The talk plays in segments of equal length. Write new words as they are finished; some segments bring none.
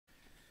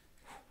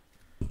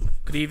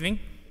Good evening.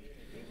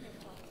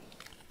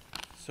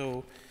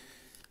 So,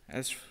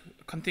 as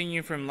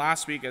continuing from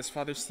last week, as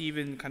Father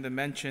Stephen kind of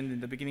mentioned in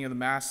the beginning of the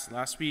Mass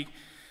last week,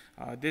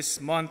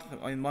 this month,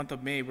 in the month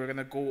of May, we're going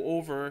to go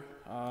over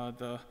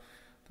the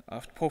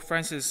Pope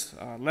Francis'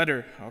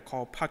 letter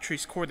called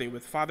Patris Corde,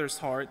 with Father's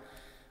Heart,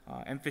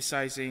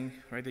 emphasizing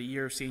the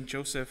year of Saint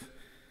Joseph.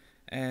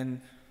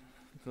 And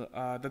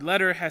the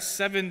letter has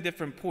 7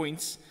 different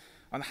points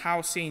on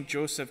how Saint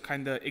Joseph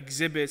kind of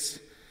exhibits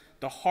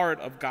the heart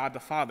of God the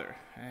Father.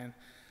 And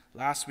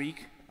last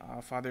week,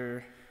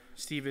 Father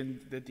Stephen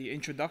did the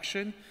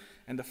introduction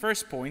and the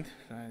first point,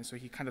 and so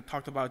he kind of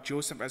talked about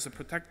Joseph as a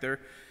protector.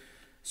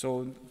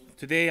 So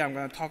today I'm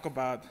going to talk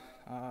about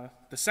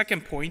the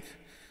second point,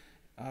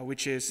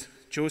 which is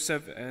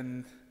Joseph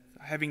and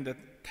having the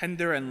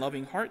tender and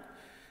loving heart,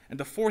 and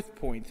the fourth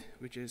point,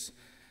 which is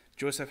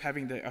Joseph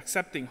having the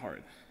accepting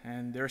heart.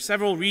 And there are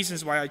several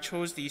reasons why I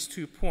chose these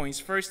 2 points.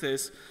 First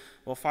is,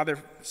 well,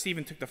 Father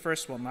Stephen took the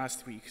first one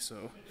last week,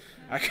 so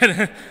I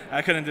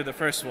couldn't do the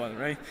first one,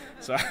 right?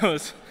 So I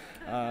was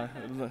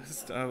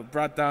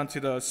brought down to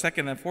the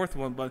second and fourth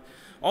one. But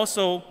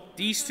also,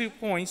 these 2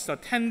 points, the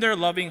tender,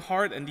 loving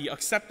heart and the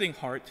accepting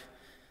heart,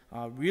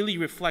 really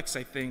reflects,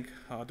 I think,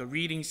 the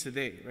readings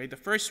today, right? The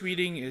first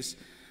reading is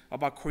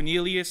about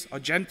Cornelius, a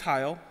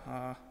Gentile,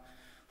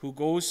 who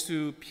goes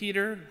to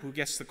Peter, who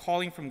gets the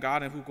calling from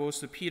God, and who goes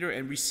to Peter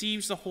and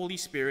receives the Holy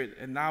Spirit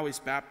and now is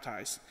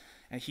baptized.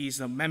 And he's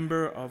a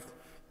member of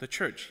the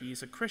church.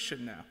 He's a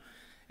Christian now.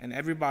 And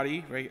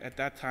everybody, right, at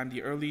that time,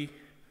 the early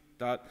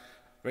thought,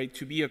 right,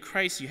 to be a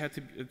Christ, you had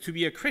to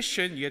be a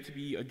Christian, you had to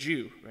be a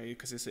Jew, right,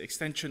 because it's an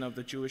extension of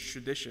the Jewish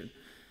tradition.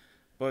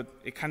 But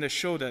it kind of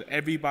showed that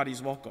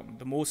everybody's welcome.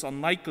 The most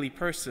unlikely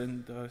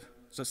person,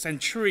 the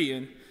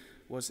centurion,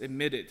 was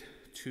admitted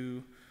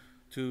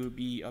to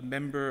be a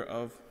member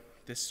of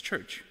this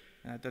church.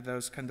 That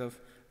was kind of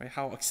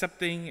how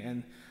accepting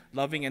and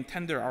loving and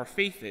tender our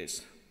faith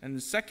is. And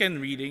the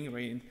second reading,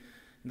 right, in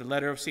the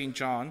letter of St.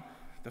 John,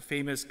 the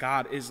famous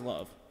God is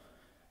love.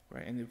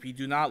 Right? And if we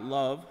do not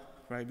love,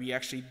 right, we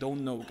actually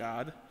don't know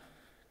God,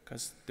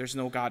 because there's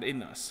no God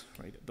in us.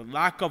 Right? The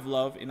lack of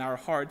love in our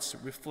hearts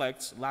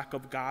reflects lack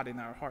of God in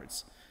our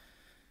hearts.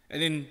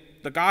 And in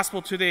the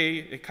gospel today,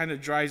 it kind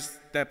of drives,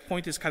 that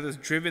point is kind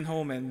of driven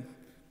home and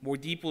more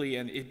deeply,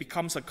 and it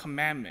becomes a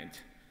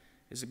commandment.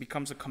 It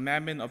becomes a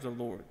commandment of the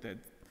Lord, that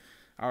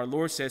our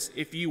Lord says,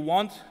 if you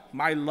want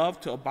my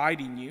love to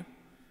abide in you,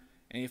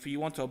 and if you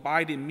want to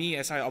abide in me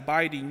as I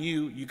abide in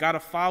you, you got to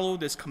follow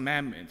this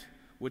commandment,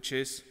 which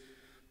is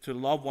to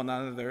love one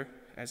another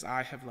as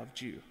I have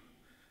loved you.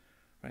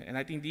 Right? And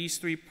I think these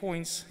 3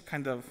 points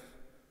kind of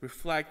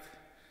reflect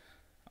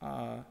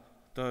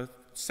the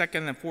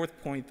second and fourth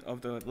point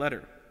of the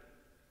letter.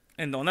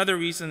 And another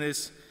reason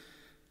is,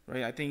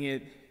 right, I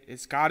think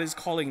it's God is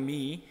calling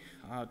me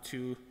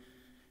to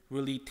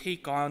really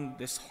take on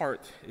this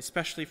heart,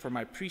 especially for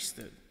my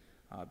priesthood,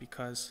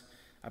 because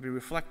I've been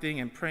reflecting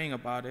and praying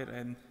about it,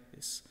 and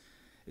it's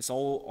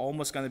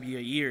almost going to be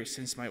a year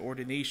since my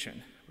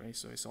ordination, right?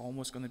 So it's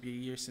almost going to be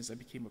a year since I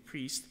became a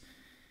priest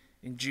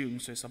in June,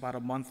 so it's about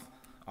a month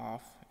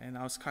off. And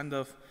I was kind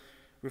of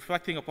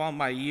reflecting upon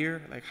my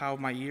year, like how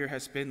my year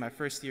has been, my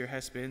first year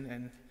has been,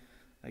 and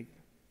like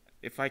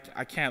if I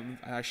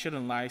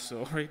shouldn't lie,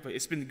 so right, but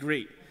it's been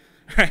great,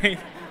 right?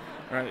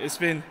 Right, it's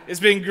been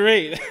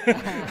great.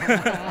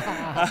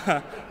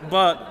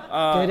 But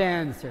good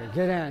answer,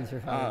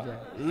 Father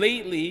Jack.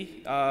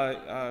 Lately,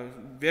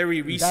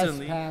 very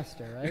recently, best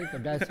pastor, right? The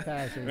best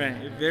pastor.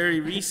 Right,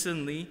 very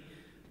recently,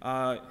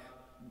 I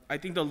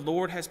think the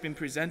Lord has been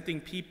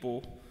presenting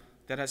people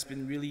that has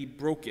been really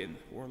broken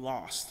or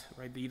lost.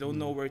 Right, they don't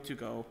know where to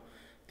go.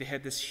 They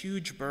had this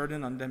huge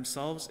burden on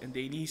themselves, and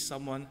they need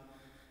someone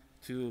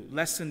to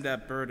lessen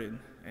that burden.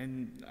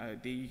 And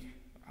they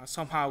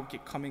somehow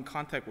come in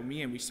contact with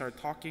me, and we start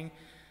talking,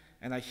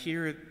 and I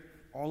hear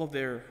all of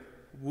their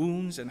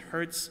wounds and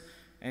hurts,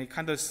 and it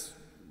kind of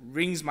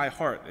wrings my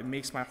heart. It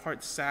makes my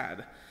heart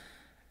sad.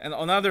 And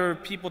another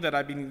people that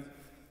I've been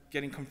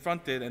getting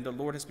confronted and the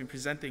Lord has been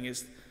presenting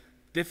is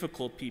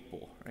difficult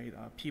people, right?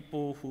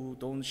 People who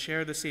don't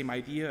share the same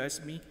idea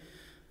as me,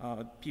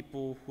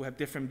 people who have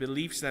different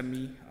beliefs than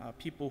me,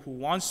 people who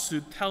wants to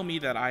tell me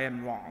that I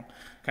am wrong,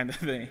 kind of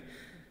thing.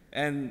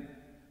 And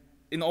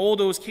in all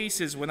those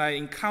cases, when I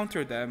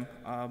encounter them,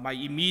 my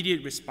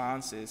immediate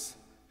response is,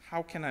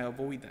 how can I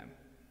avoid them,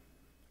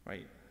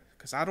 right?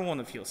 Because I don't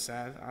want to feel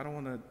sad. I don't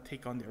want to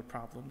take on their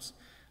problems.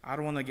 I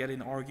don't want to get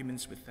in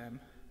arguments with them.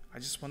 I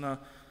just want to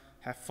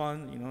have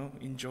fun,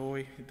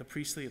 enjoy the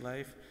priestly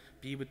life,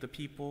 be with the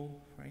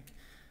people, right?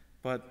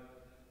 But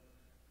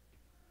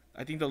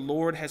I think the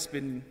Lord has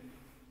been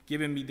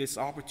giving me this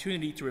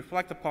opportunity to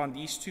reflect upon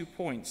these 2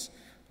 points,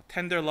 a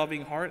tender,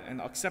 loving heart and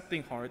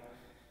accepting heart,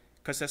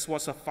 because that's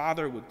what a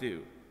father would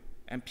do.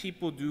 And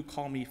people do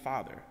call me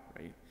father,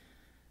 right?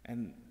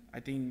 And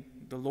I think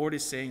the Lord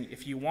is saying,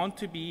 if you want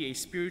to be a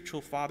spiritual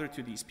father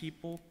to these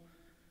people,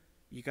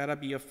 you got to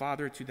be a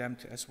father to them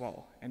as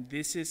well. And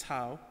this is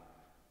how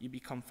you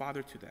become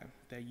father to them,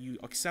 that you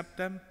accept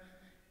them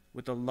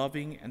with a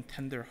loving and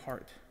tender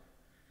heart.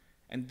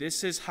 And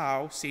this is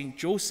how Saint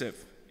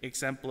Joseph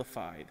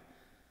exemplified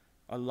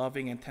a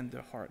loving and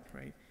tender heart,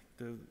 right?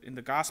 In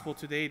the gospel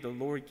today, the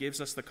Lord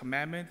gives us the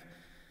commandment,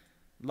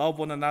 love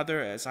one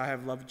another as I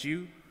have loved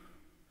you.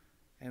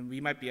 And we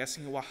might be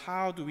asking, well,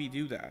 how do we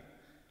do that?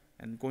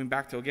 And going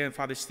back to, again,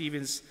 Father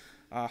Stephen's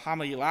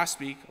homily last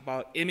week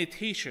about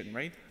imitation,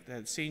 right?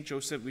 That Saint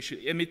Joseph, we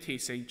should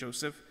imitate Saint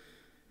Joseph.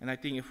 And I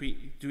think if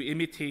we do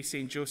imitate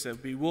Saint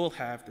Joseph, we will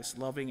have this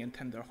loving and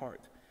tender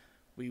heart.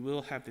 We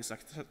will have this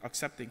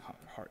accepting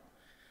heart.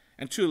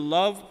 And to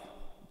love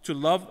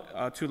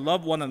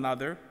one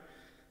another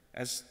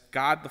as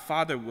God the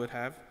Father would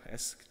have,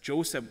 as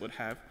Joseph would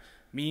have,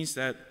 means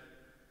that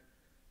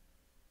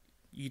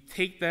you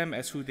take them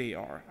as who they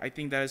are. I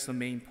think that is the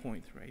main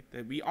point, right?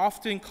 That we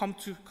often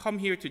come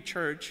here to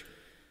church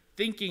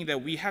thinking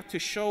that we have to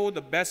show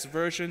the best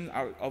version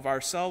of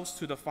ourselves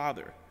to the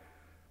Father.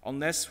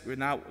 Unless we're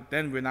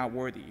not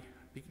worthy,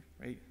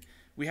 right?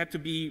 We have to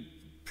be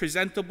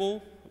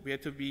presentable. We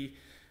have to be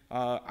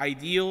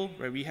ideal,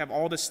 right? We have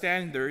all the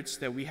standards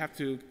that we have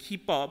to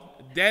keep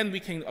up. Then we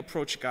can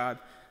approach God.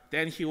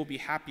 Then He will be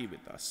happy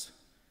with us.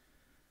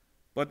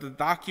 But the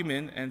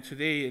document, and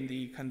today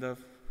in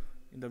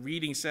the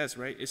reading says,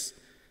 right,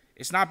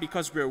 it's not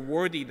because we're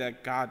worthy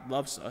that God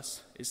loves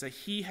us. It's that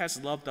He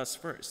has loved us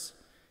first.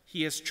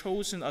 He has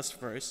chosen us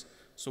first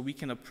so we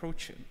can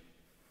approach Him,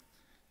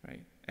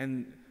 right?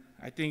 And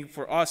I think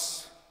for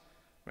us,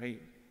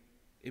 right,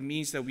 it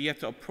means that we have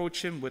to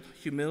approach Him with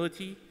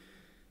humility,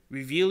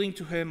 revealing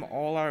to Him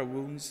all our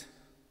wounds,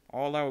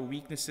 all our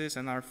weaknesses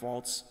and our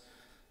faults,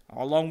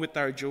 along with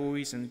our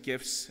joys and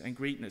gifts and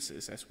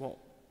greatnesses as well.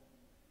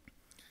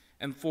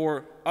 And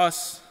for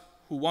us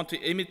who want to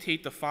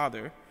imitate the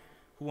Father,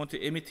 who want to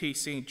imitate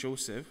Saint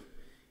Joseph,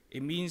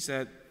 it means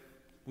that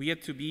we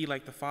have to be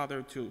like the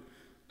Father to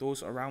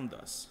those around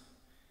us.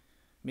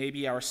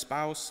 Maybe our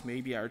spouse,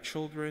 maybe our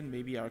children,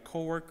 maybe our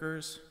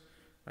co-workers,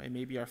 right?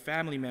 Maybe our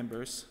family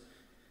members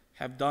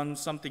have done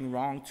something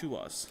wrong to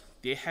us.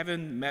 They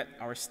haven't met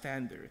our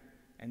standard,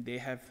 and they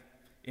have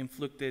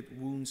inflicted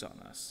wounds on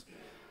us.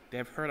 They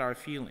have hurt our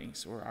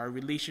feelings, or our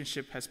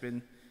relationship has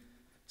been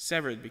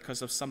severed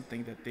because of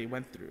something that they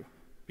went through,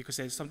 because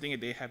there's something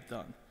that they have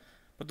done.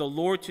 But the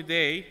Lord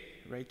today,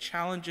 right,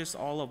 challenges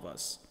all of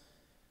us.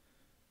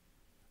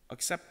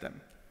 Accept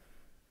them.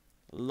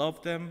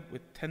 Love them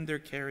with tender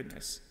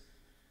careness.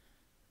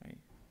 Right?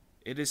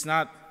 It is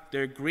not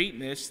their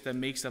greatness that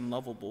makes them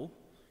lovable.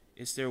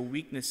 It's their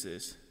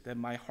weaknesses that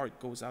my heart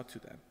goes out to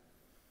them.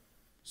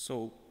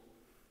 So,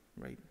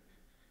 right,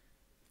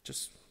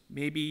 just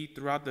maybe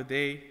throughout the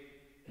day,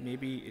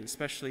 maybe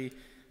especially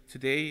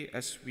today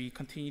as we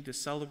continue to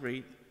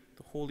celebrate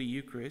the Holy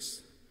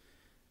Eucharist,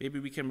 maybe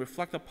we can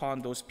reflect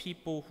upon those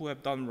people who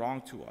have done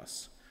wrong to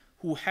us,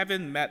 who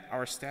haven't met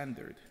our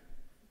standard.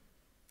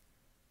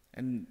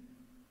 And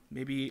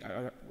maybe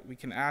we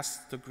can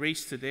ask the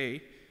grace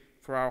today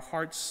for our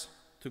hearts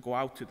to go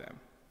out to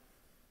them,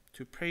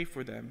 to pray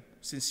for them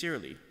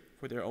sincerely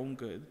for their own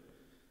good,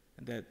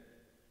 and that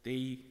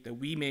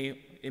we may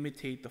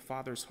imitate the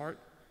Father's heart,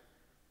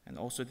 and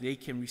also they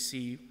can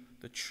receive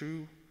the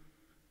true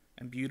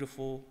and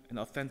beautiful and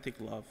authentic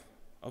love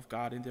of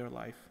God in their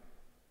life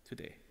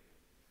today.